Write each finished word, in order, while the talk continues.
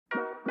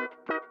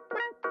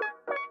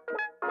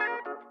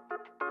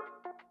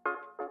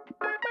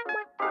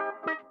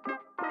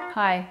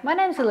Hi, my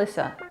name's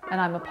Alyssa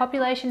and I'm a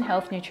population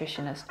health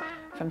nutritionist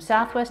from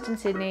Southwestern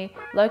Sydney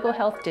Local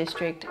Health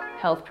District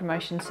Health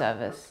Promotion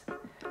Service.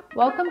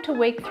 Welcome to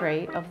week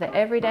 3 of the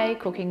Everyday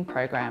Cooking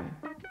program.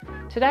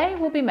 Today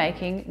we'll be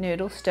making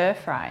noodle stir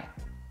fry.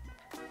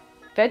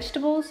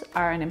 Vegetables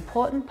are an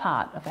important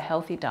part of a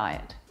healthy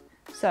diet,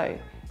 so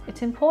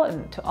it's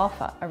important to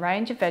offer a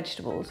range of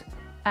vegetables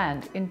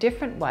and in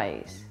different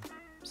ways,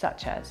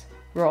 such as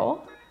raw,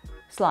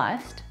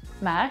 sliced,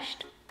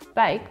 mashed,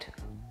 baked,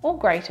 or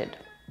grated.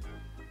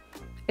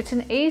 It's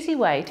an easy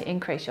way to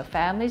increase your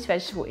family's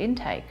vegetable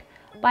intake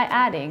by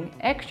adding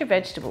extra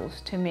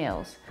vegetables to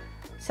meals,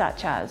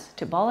 such as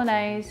to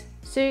bolognaise,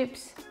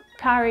 soups,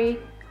 curry,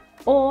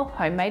 or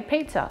homemade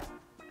pizza.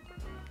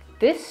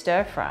 This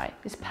stir fry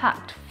is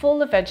packed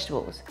full of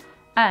vegetables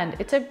and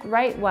it's a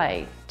great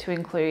way to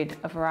include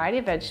a variety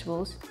of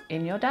vegetables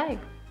in your day.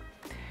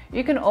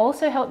 You can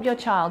also help your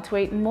child to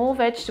eat more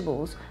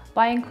vegetables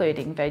by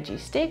including veggie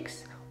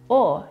sticks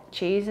or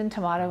cheese and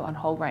tomato on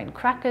whole grain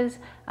crackers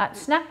at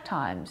snack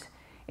times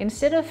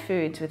instead of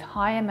foods with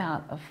high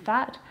amount of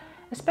fat,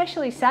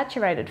 especially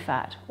saturated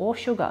fat or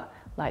sugar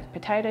like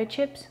potato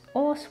chips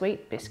or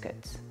sweet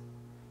biscuits.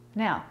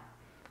 Now,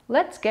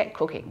 let's get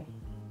cooking.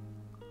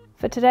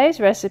 For today's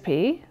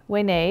recipe,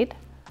 we need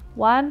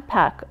 1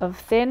 pack of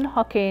thin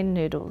Hokkien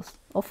noodles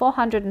or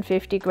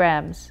 450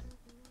 grams,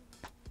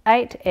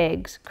 8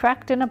 eggs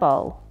cracked in a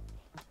bowl,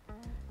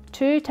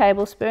 2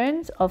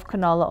 tablespoons of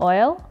canola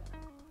oil,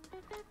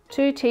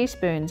 2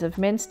 teaspoons of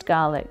minced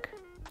garlic,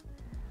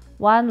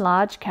 1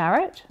 large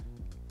carrot,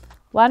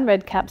 1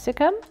 red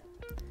capsicum,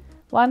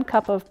 1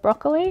 cup of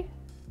broccoli,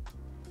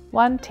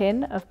 1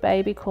 tin of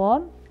baby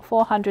corn,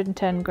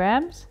 410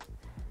 grams,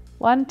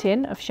 1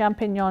 tin of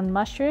champignon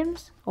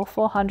mushrooms or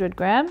 400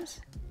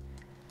 grams,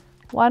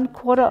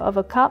 1/4 of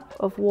a cup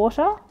of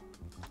water,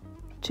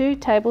 2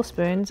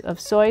 tablespoons of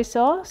soy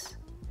sauce,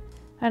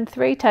 and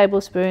 3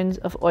 tablespoons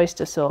of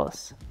oyster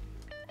sauce.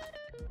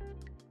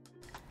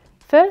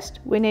 First,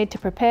 we need to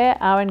prepare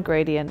our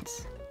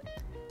ingredients.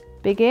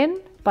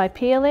 Begin by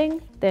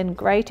peeling, then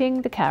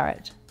grating the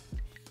carrot.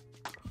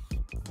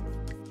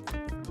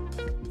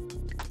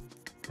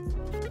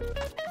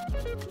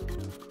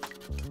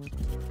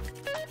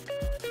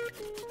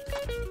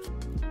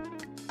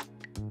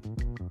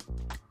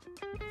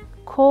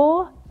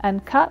 Core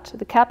and cut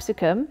the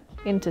capsicum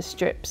into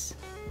strips.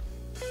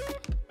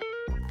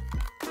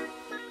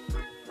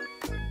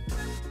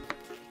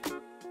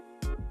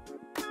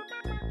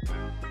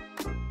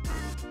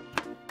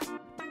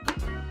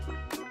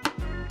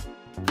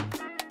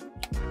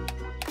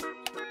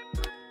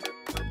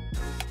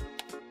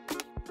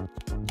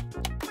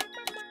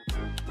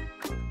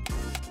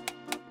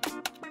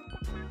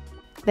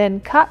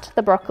 Then cut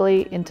the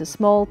broccoli into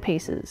small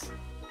pieces.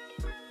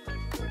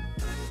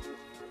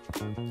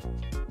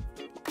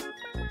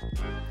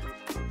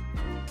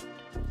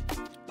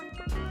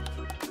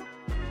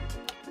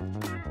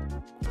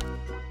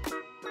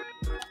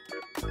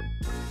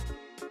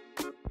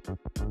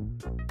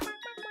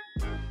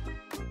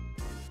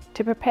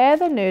 To prepare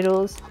the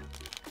noodles,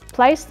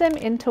 place them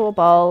into a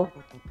bowl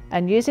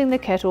and using the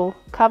kettle,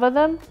 cover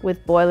them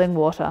with boiling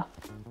water.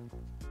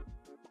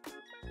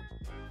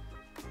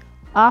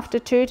 After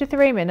 2 to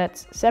 3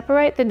 minutes,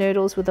 separate the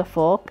noodles with a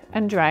fork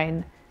and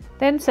drain,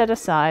 then set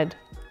aside.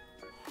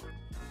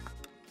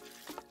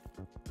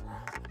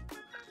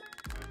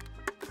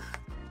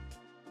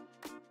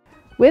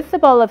 With the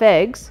bowl of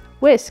eggs,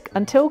 whisk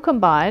until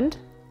combined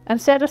and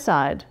set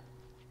aside.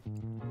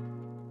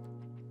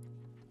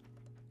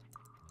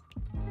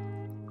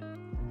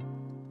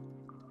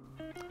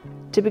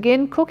 To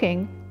begin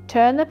cooking,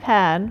 turn the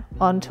pan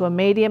onto a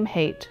medium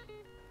heat.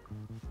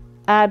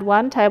 Add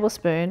 1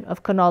 tablespoon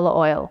of canola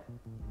oil.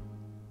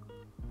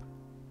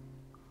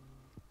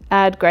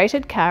 Add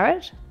grated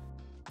carrot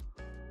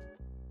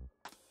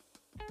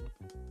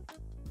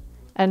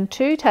and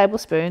 2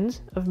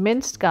 tablespoons of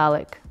minced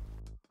garlic.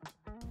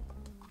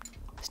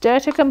 Stir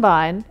to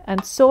combine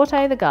and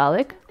saute the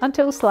garlic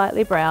until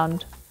slightly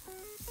browned.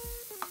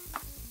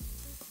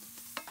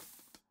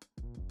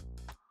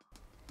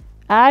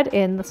 Add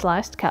in the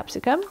sliced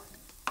capsicum,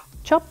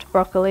 chopped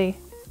broccoli,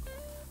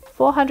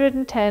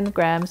 410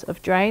 grams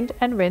of drained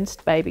and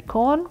rinsed baby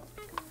corn,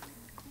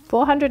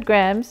 400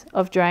 grams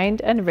of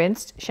drained and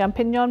rinsed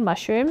champignon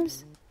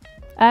mushrooms,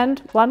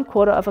 and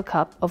 1/4 of a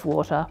cup of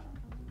water.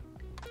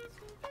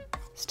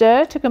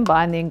 Stir to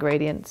combine the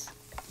ingredients.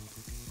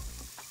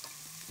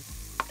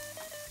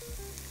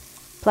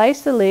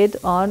 Place the lid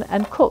on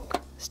and cook,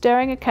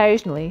 stirring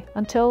occasionally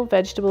until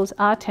vegetables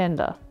are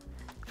tender,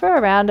 for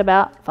around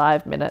about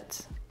 5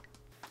 minutes.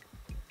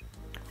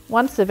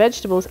 Once the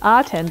vegetables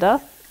are tender,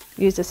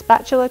 use a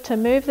spatula to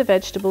move the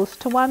vegetables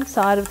to one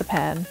side of the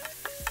pan.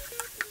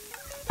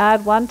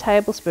 Add 1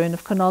 tablespoon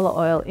of canola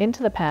oil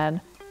into the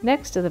pan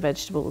next to the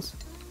vegetables.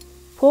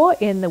 Pour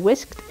in the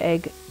whisked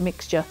egg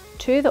mixture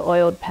to the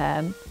oiled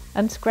pan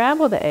and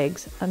scramble the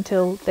eggs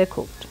until they're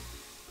cooked.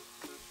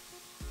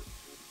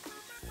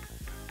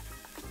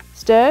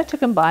 Stir to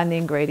combine the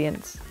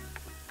ingredients.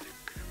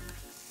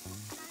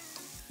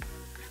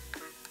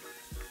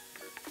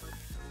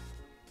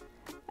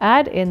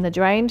 Add in the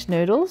drained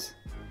noodles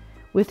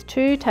with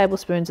 2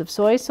 tablespoons of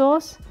soy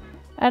sauce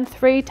and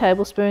 3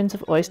 tablespoons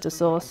of oyster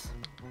sauce.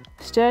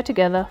 Stir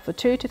together for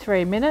 2 to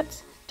 3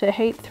 minutes to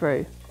heat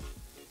through.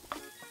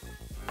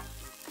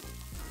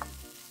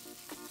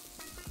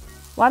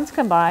 Once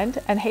combined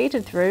and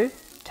heated through,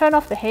 turn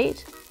off the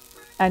heat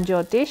and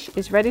your dish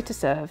is ready to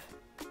serve.